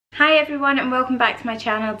Hi everyone and welcome back to my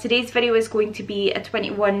channel. Today's video is going to be a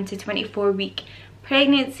 21 to 24 week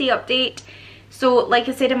pregnancy update. So like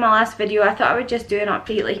I said in my last video, I thought I would just do an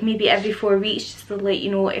update like maybe every 4 weeks just to let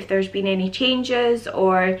you know if there's been any changes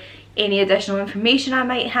or any additional information I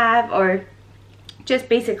might have, or just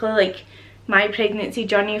basically like my pregnancy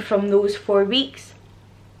journey from those 4 weeks.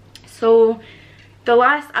 So the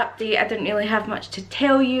last update I didn't really have much to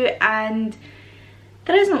tell you, and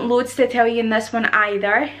there isn't loads to tell you in this one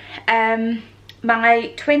either.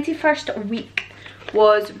 My 21st week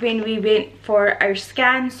was when we went for our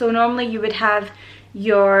scan. So normally you would have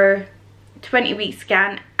your 20-week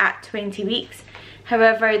scan at 20 weeks.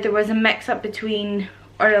 However, there was a mix-up between,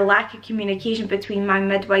 or a lack of communication between my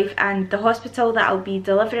midwife and the hospital that I'll be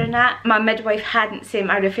delivering at. My midwife hadn't sent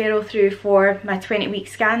my referral through for my 20-week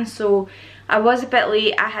scan, so I was a bit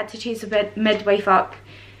late. I had to chase a midwife up,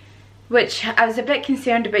 which I was a bit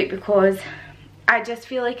concerned about because I just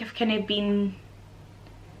feel like I've kind of been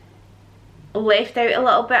left out a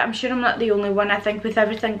little bit. I'm sure I'm not the only one. I think with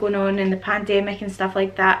everything going on in the pandemic and stuff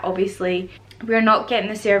like that, obviously we're not getting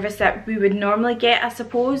the service that we would normally get, I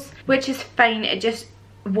suppose, which is fine. It just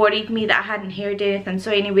worried me that I hadn't heard anything.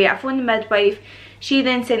 So anyway, I phoned the midwife. She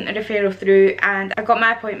then sent the referral through and I got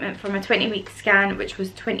my appointment for my 20-week scan, which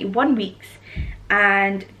was 21 weeks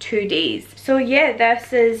and 2 days. So yeah,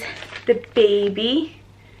 this is the baby.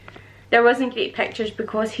 There wasn't great pictures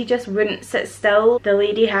because he just wouldn't sit still. The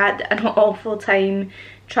lady had an awful time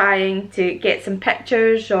trying to get some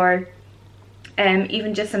pictures or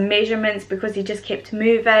even just some measurements because he just kept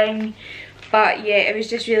moving. But yeah, it was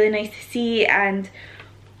just really nice to see, and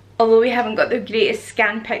although we haven't got the greatest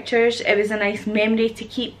scan pictures, it was a nice memory to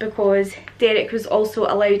keep because Derek was also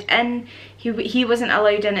allowed in. He wasn't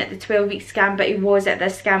allowed in at the 12-week scan, but he was at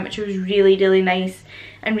this scan, which was really nice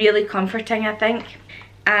and really comforting, I think.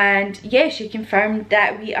 And yeah, she confirmed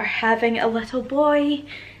that we are having a little boy.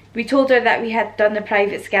 We told her that we had done the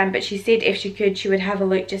private scan, but she said if she could, she would have a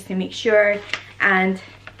look just to make sure. And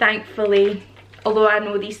thankfully, although I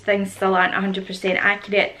know these things still aren't 100%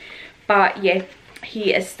 accurate, but yeah,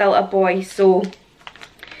 he is still a boy. So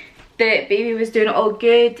the baby was doing all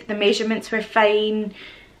good, the measurements were fine,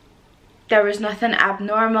 there was nothing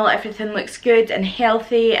abnormal, everything looks good and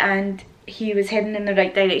healthy, and he was heading in the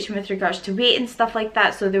right direction with regards to weight and stuff like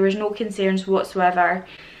that, so there was no concerns whatsoever.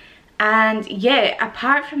 And yeah,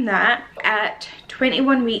 apart from that, at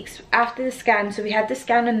 21 weeks after the scan, so we had the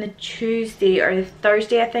scan on the Tuesday or the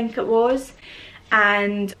Thursday I think it was,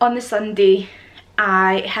 and on the Sunday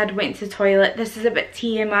I had went to the toilet. This is a bit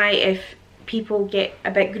TMI if people get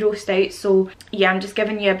a bit grossed out, so yeah, I'm just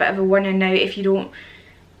giving you a bit of a warning now. If you don't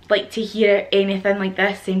like to hear anything like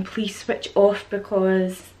this, then please switch off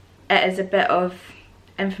because it is a bit of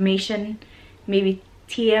information, maybe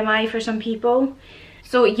TMI for some people.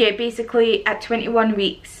 So yeah, basically at 21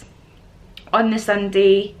 weeks on the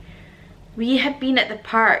Sunday, we had been at the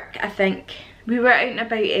park, I think. We were out and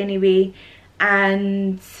about anyway,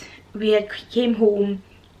 and we had came home,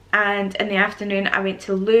 and in the afternoon I went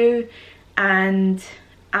to loo and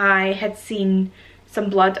I had seen some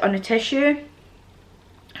blood on a tissue.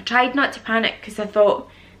 I tried not to panic because I thought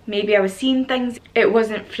maybe I was seeing things. It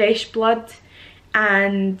wasn't fresh blood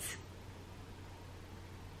and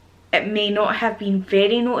it may not have been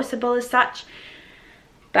very noticeable as such,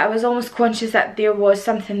 but I was almost conscious that there was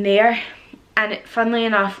something there. And funnily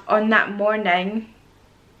enough, on that morning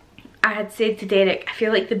I had said to Derek, I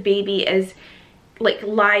feel like the baby is like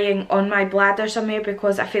lying on my bladder somewhere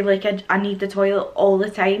because I feel like I need the toilet all the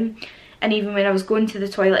time, and even when I was going to the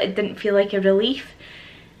toilet it didn't feel like a relief.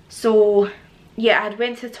 So yeah, I had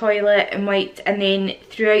went to the toilet and wiped, and then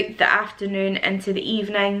throughout the afternoon into the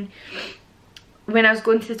evening when I was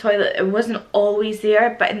going to the toilet it wasn't always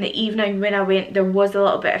there, but in the evening when I went there was a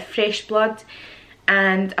little bit of fresh blood,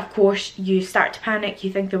 and of course you start to panic,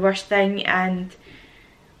 you think the worst thing. And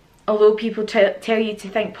although people tell you to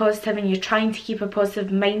think positive and you're trying to keep a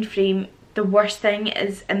positive mind frame, the worst thing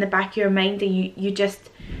is in the back of your mind, and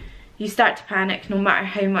you start to panic no matter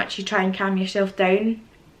how much you try and calm yourself down.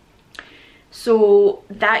 So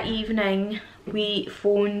that evening we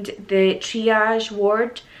phoned the triage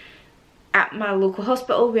ward at my local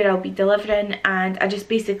hospital where I'll be delivering, and I just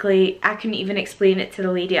basically, I couldn't even explain it to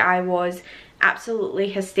the lady. I was absolutely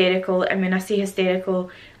hysterical, and when I say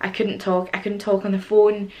hysterical, I couldn't talk on the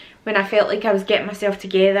phone. When I felt like I was getting myself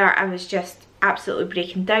together, I was just absolutely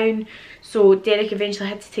breaking down. So Derek eventually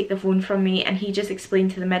had to take the phone from me, and he just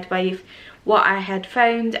explained to the midwife what I had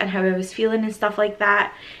found and how I was feeling and stuff like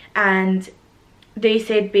that. And they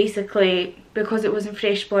said basically because it wasn't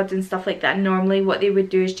fresh blood and stuff like that, normally what they would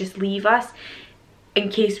do is just leave us in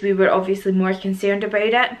case we were obviously more concerned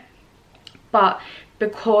about it. but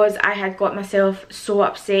because I had got myself so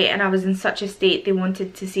upset and I was in such a state, they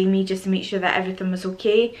wanted to see me just to make sure that everything was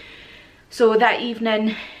okay. So that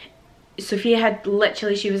evening, Sophia had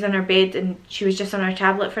literally, she was in her bed and she was just on her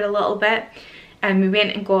tablet for a little bit, and we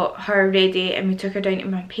went and got her ready and we took her down to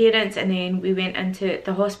my parents, and then we went into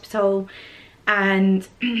the hospital. And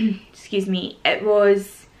excuse me, it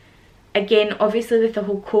was, again, obviously with the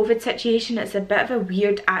whole COVID situation, it's a bit of a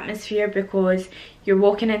weird atmosphere because you're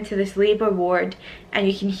walking into this labour ward and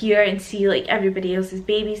you can hear and see like everybody else's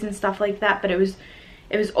babies and stuff like that, but it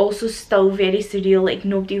was also still very surreal, like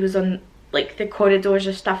nobody was on like the corridors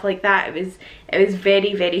or stuff like that. It was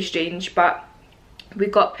very, very strange. But we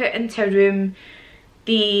got put into a room.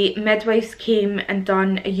 The midwives came and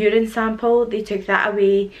done a urine sample. They took that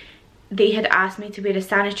away. They had asked me to wear a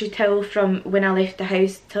sanitary towel from when I left the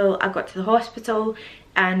house till I got to the hospital,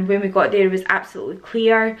 and when we got there it was absolutely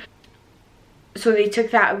clear. So they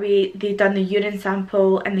took that away, they done the urine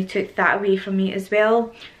sample and they took that away from me as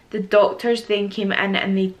well. The doctors then came in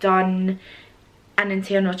and they done an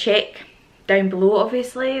internal check down below,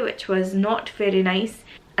 obviously, which was not very nice.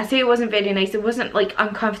 I say it wasn't very nice, it wasn't like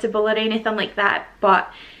uncomfortable or anything like that,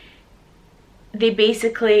 but they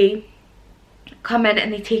basically come in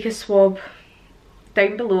and they take a swab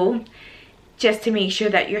down below just to make sure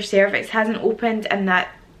that your cervix hasn't opened and that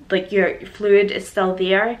like your fluid is still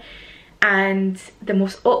there. And the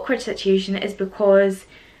most awkward situation is because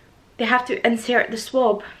they have to insert the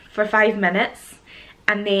swab for 5 minutes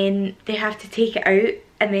and then they have to take it out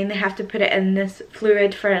and then they have to put it in this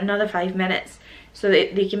fluid for another 5 minutes so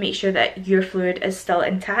that they can make sure that your fluid is still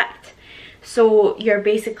intact. So you're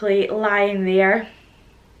basically lying there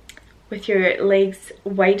with your legs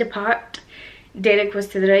wide apart. Derek was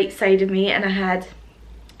to the right side of me and I had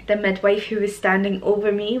the midwife who was standing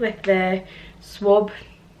over me with the swab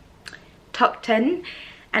tucked in,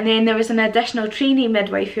 and then there was an additional trainee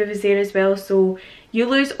midwife who was there as well. So you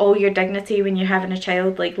lose all your dignity when you're having a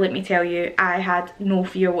child. Like, let me tell you, I had no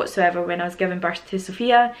fear whatsoever when I was giving birth to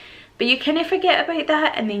Sophia, but you kind of forget about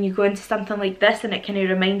that and then you go into something like this and it kind of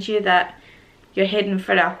reminds you that you're heading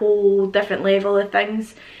for a whole different level of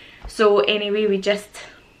things. So anyway, we just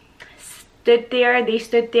stood there, they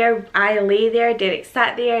stood there, I lay there, Derek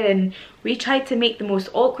sat there, and we tried to make the most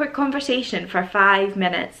awkward conversation for 5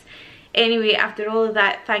 minutes. Anyway, after all of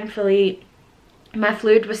that, thankfully my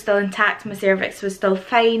fluid was still intact, my cervix was still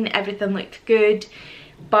fine, everything looked good,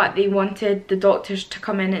 but they wanted the doctors to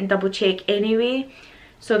come in and double check anyway,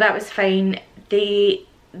 so that was fine.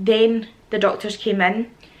 Then the doctors came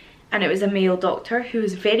in and it was a male doctor who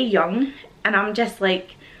was very young, and I'm just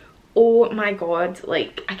like, oh my god,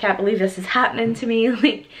 like I can't believe this is happening to me.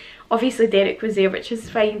 Like, obviously Derek was there, which was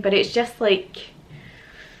fine, but it's just like,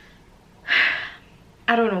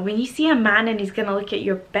 I don't know, when you see a man and he's gonna look at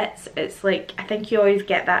your bits, it's like, I think you always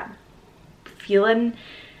get that feeling.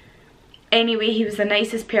 Anyway, he was the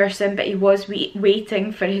nicest person, but he was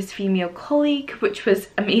waiting for his female colleague, which was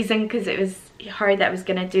amazing because it was her that was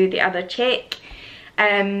gonna do the other check.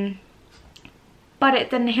 But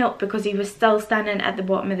it didn't help because he was still standing at the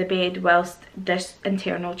bottom of the bed whilst this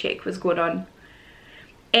internal check was going on.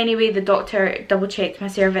 Anyway, the doctor double checked my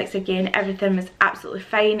cervix again, everything was absolutely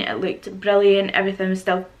fine, it looked brilliant, everything was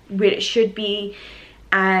still where it should be,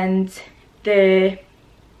 and the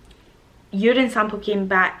urine sample came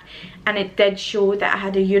back and it did show that I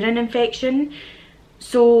had a urine infection.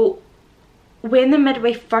 So when the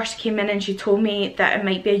midwife first came in and she told me that it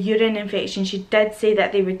might be a urine infection, she did say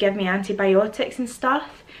that they would give me antibiotics and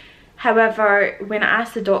stuff. However, when I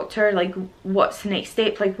asked the doctor like what's the next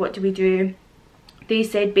step, like what do we do, they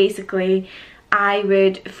said basically I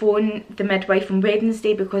would phone the midwife on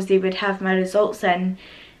Wednesday because they would have my results in,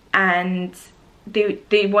 and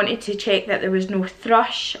they wanted to check that there was no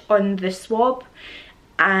thrush on the swab,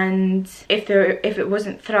 and if it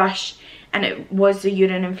wasn't thrush and it was a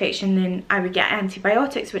urine infection, then I would get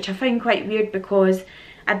antibiotics, which I found quite weird because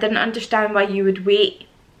I didn't understand why you would wait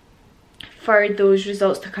for those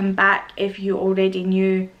results to come back if you already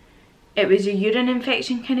knew it was a urine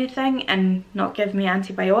infection kind of thing and not give me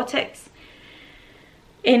antibiotics.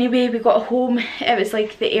 Anyway, we got home, it was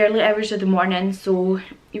like the early hours of the morning, so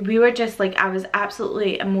we were just like, I was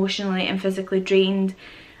absolutely emotionally and physically drained.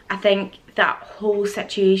 I think that whole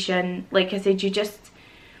situation, like I said,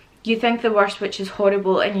 you think the worst, which is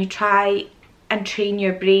horrible, and you try and train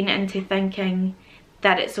your brain into thinking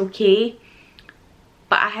that it's okay.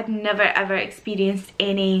 But I had never ever experienced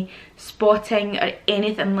any spotting or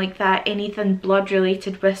anything like that, anything blood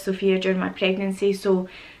related with Sophia during my pregnancy, so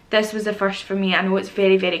this was the first for me. I know it's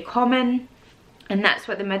very, very common, and that's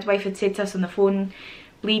what the midwife had said to us on the phone.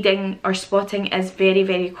 Bleeding or spotting is very,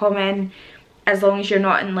 very common, as long as you're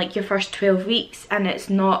not in like your first 12 weeks and it's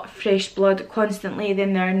not fresh blood constantly,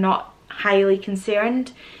 then they're not highly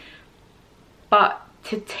concerned. But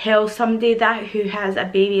to tell somebody that who has a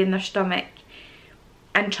baby in their stomach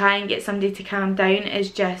and try and get somebody to calm down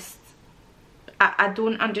is just, I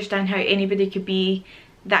don't understand how anybody could be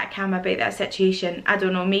that calm about that situation. I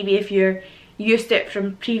don't know, maybe if you're used to it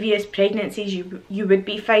from previous pregnancies you would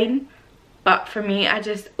be fine, but for me, I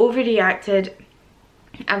just overreacted.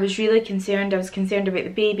 I was really concerned. I was concerned about the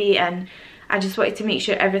baby and I just wanted to make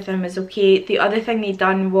sure everything was okay. The other thing they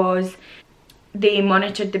done was they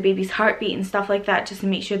monitored the baby's heartbeat and stuff like that, just to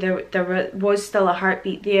make sure there was still a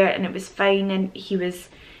heartbeat there and it was fine, and he was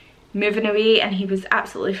moving away and he was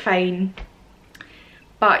absolutely fine.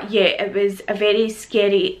 But yeah, it was a very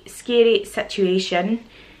scary situation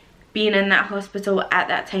being in that hospital at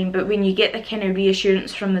that time. But when you get the kind of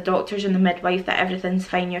reassurance from the doctors and the midwife that everything's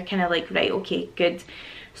fine, you're kind of like, right, okay, good.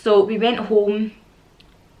 So we went home,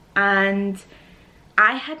 and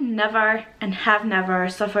I had never and have never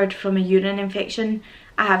suffered from a urine infection.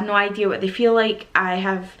 I have no idea what they feel like.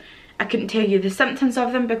 I couldn't tell you the symptoms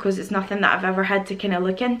of them because it's nothing that I've ever had to kind of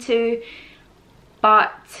look into.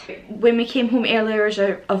 But when we came home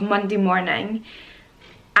earlier of Monday morning,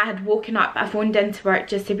 I had woken up, I phoned into work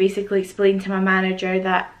just to basically explain to my manager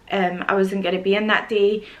that I wasn't going to be in that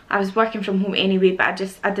day. I was working from home anyway, but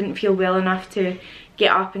I didn't feel well enough to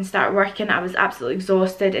get up and start working. I was absolutely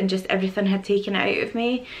exhausted and just everything had taken it out of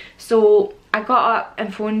me. So I got up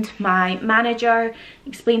and phoned my manager,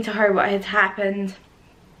 explained to her what had happened,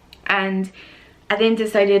 and I then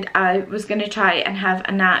decided I was going to try and have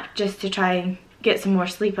a nap just to try and get some more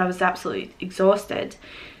sleep. I was absolutely exhausted.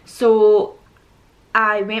 So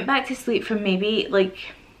I went back to sleep for maybe like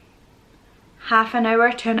half an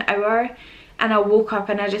hour to an hour, and I woke up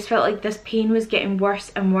and I just felt like this pain was getting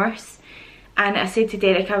worse and worse. And I said to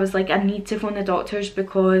Derek, I was like, I need to phone the doctors,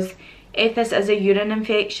 because if this is a urine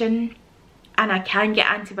infection and I can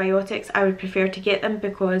get antibiotics, I would prefer to get them,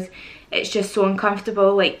 because it's just so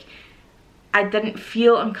uncomfortable. Like, I didn't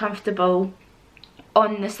feel uncomfortable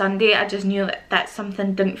on the Sunday. I just knew that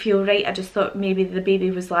something didn't feel right. I just thought maybe the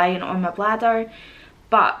baby was lying on my bladder.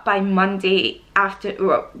 But by Monday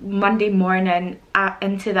morning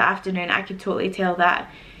into the afternoon, I could totally tell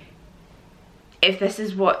that if this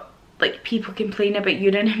is what like people complain about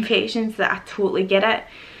urine infections, that I totally get it.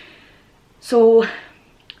 So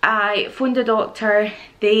I phoned the doctor.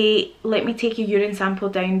 They let me take a urine sample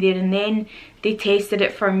down there, and then they tested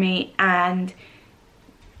it for me, and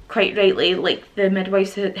quite rightly, like the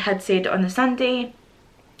midwife had said on the Sunday,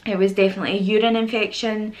 it was definitely a urine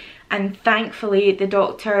infection. And thankfully the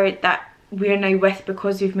doctor that we're now with,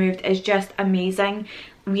 because we've moved, is just amazing.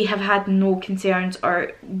 We have had no concerns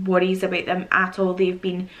or worries about them at all. They've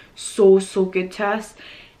been so good to us.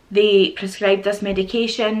 They prescribed us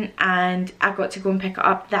medication and I got to go and pick it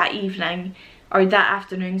up that evening, or that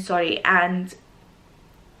afternoon, sorry, and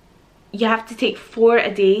you have to take 4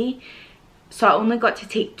 a day. So I only got to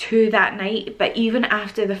take 2 that night, but even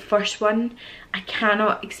after the first one, I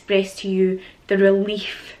cannot express to you the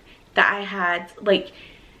relief that I had. Like,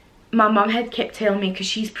 my mum had kept telling me, because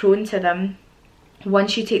she's prone to them,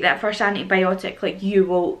 once you take that first antibiotic, like, you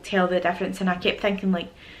will tell the difference. And I kept thinking, like,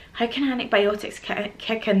 how can antibiotics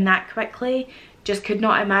kick in that quickly? Just could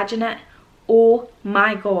not imagine it. Oh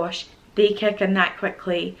my gosh, they kick in that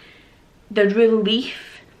quickly. The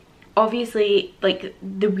relief, obviously, like,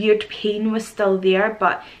 the weird pain was still there,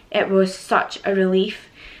 but it was such a relief.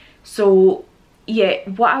 So yeah,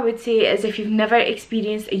 what I would say is, if you've never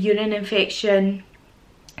experienced a urine infection,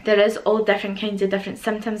 there is all different kinds of different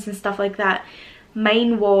symptoms and stuff like that.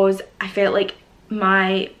 Mine was, I felt like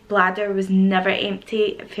my bladder was never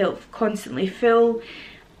empty. It felt constantly full.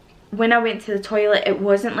 When I went to the toilet, it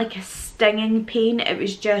wasn't like a stinging pain. It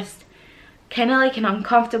was just kind of like an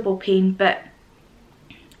uncomfortable pain, but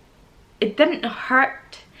it didn't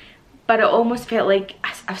hurt, but it almost felt like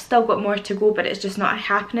I've still got more to go, but it's just not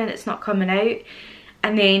happening, it's not coming out.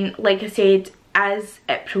 And then, like I said, as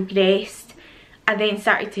it progressed, I then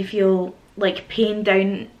started to feel like pain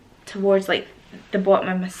down towards like the bottom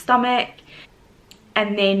of my stomach.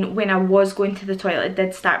 And then when I was going to the toilet, it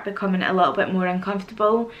did start becoming a little bit more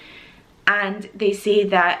uncomfortable. And they say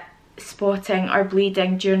that spotting or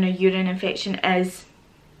bleeding during a urine infection is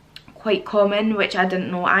quite common, which I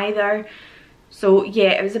didn't know either. So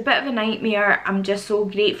yeah, it was a bit of a nightmare. I'm just so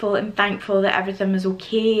grateful and thankful that everything was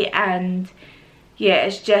okay. And yeah,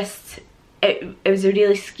 it's just, it was a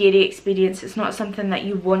really scary experience. It's not something that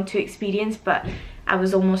you want to experience, but I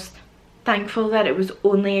was almost thankful that it was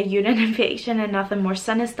only a urine infection and nothing more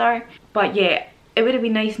sinister. But yeah, it would have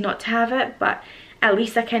been nice not to have it, but at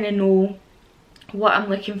least I kind of know what I'm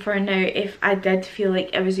looking for now. If I did feel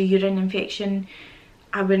like it was a urine infection,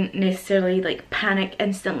 I wouldn't necessarily like panic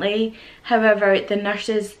instantly. However, the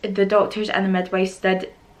nurses, the doctors and the midwives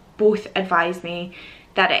did both advise me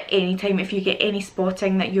that at any time if you get any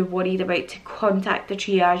spotting that you're worried about, to contact the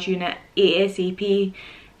triage unit ASAP.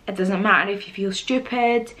 It doesn't matter if you feel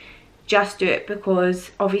stupid, just do it,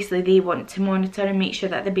 because obviously they want to monitor and make sure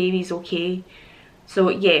that the baby's okay. So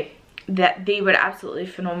yeah, that they were absolutely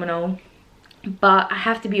phenomenal. But I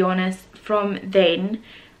have to be honest, from then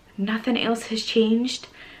nothing else has changed.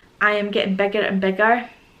 I am getting bigger and bigger.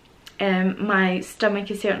 My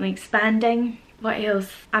stomach is certainly expanding. What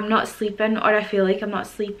else? I'm not sleeping, or I feel like I'm not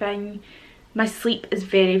sleeping. My sleep is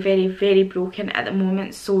very, very, very broken at the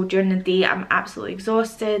moment, so during the day I'm absolutely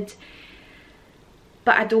exhausted.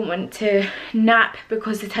 But I don't want to nap,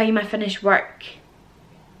 because the time I finish work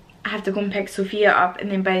I have to go and pick Sophia up,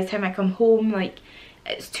 and then by the time I come home, like,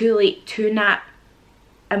 it's too late to nap.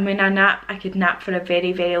 And when I nap, I could nap for a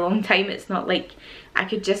very, very long time. It's not like I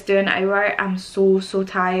could just do an hour. I'm so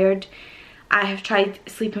tired. I have tried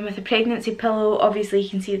sleeping with a pregnancy pillow. Obviously you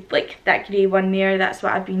can see like that grey one there, that's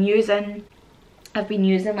what I've been using. I've been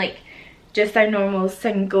using like just our normal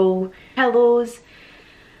single pillows.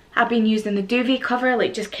 I've been using the duvet cover,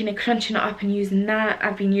 like just kind of crunching it up and using that.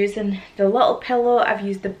 I've been using the little pillow, I've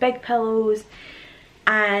used the big pillows,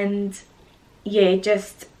 and yeah,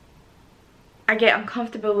 just I get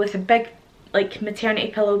uncomfortable with a big like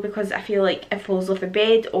maternity pillow because I feel like it falls off the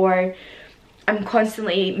bed, or I'm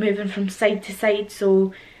constantly moving from side to side,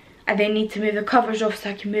 so I then need to move the covers off so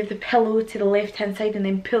I can move the pillow to the left hand side and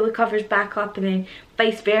then pull the covers back up, and then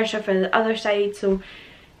vice versa for the other side. So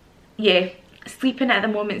yeah, sleeping at the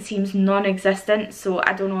moment seems non-existent, so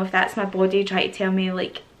I don't know if that's my body trying to tell me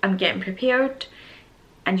like I'm getting prepared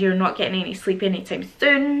and you're not getting any sleep anytime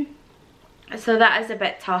soon. So that is a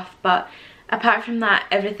bit tough, but apart from that,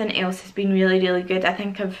 everything else has been really, really good. I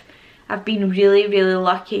think I've been really, really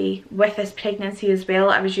lucky with this pregnancy as well.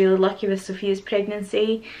 I was really lucky with Sophia's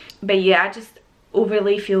pregnancy. But yeah, I just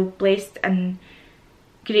overly feel blessed and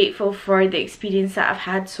grateful for the experience that I've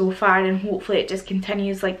had so far, and hopefully it just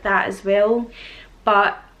continues like that as well.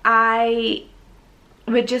 But I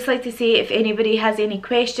would just like to say, if anybody has any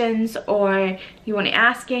questions, or you want to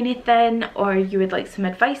ask anything, or you would like some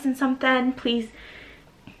advice on something, please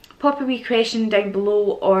pop a wee question down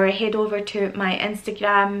below, or head over to my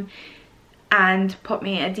Instagram and pop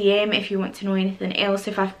me a DM if you want to know anything else,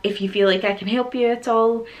 if you feel like I can help you at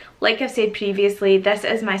all. Like I've said previously, this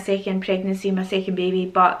is my second pregnancy, my second baby,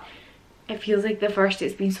 but it feels like the first.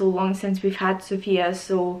 It's been so long since we've had Sophia,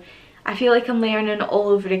 so I feel like I'm learning all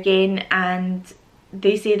over again, and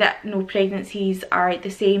they say that no pregnancies are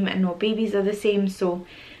the same and no babies are the same, so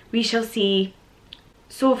we shall see.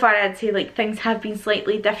 So far I'd say like things have been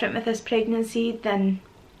slightly different with this pregnancy than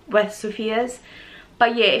with Sophia's.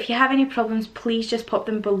 But yeah, if you have any problems, please just pop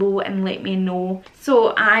them below and let me know. So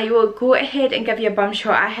I will go ahead and give you a bum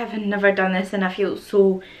shot. I have never done this and I feel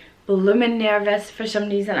so blooming nervous for some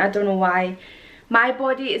reason. I don't know why. My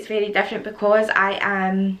body is very different because I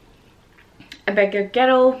am a bigger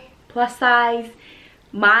girl, plus size.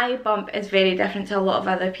 My bump is very different to a lot of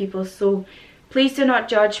other people, so please do not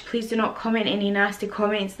judge, please do not comment any nasty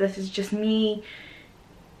comments. This is just me.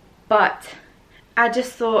 But I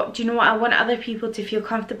just thought, do you know what, I want other people to feel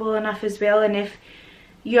comfortable enough as well. And if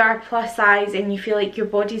you are plus size and you feel like your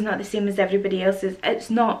body's not the same as everybody else's, it's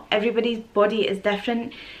not. Everybody's body is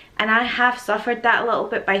different, and I have suffered that a little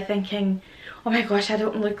bit by thinking, oh my gosh, I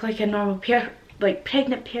don't look like a normal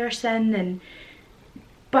pregnant person,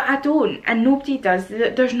 but I don't, and nobody does.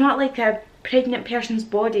 There's not like a pregnant person's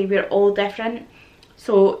body, we're all different.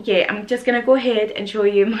 So yeah, I'm just gonna go ahead and show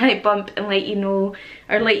you my bump and let you know,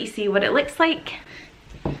 or let you see what it looks like.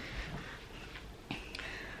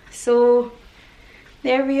 So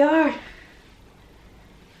there we are.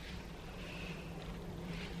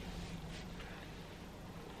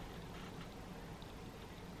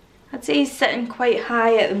 I'd say he's sitting quite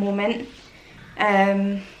high at the moment.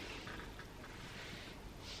 I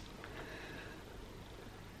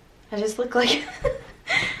just look like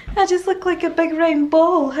I just look like a big round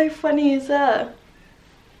ball. How funny is that?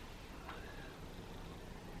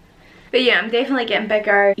 But yeah, I'm definitely getting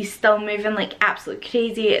bigger. He's still moving like absolute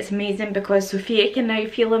crazy. It's amazing because Sophia can now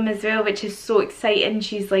feel him as well, which is so exciting.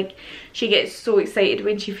 She's like, she gets so excited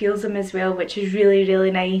when she feels him as well, which is really,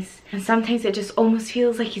 really nice. And sometimes it just almost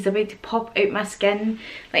feels like he's about to pop out my skin.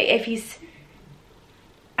 Like if he's,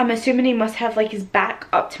 I'm assuming he must have like his back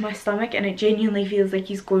up to my stomach, and it genuinely feels like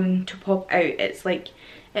he's going to pop out. It's like,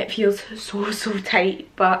 it feels so tight,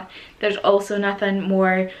 but there's also nothing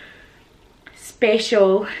more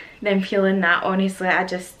special than feeling that. Honestly,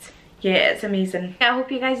 yeah, it's amazing. I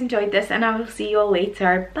hope you guys enjoyed this, and I will see you all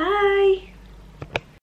later. Bye.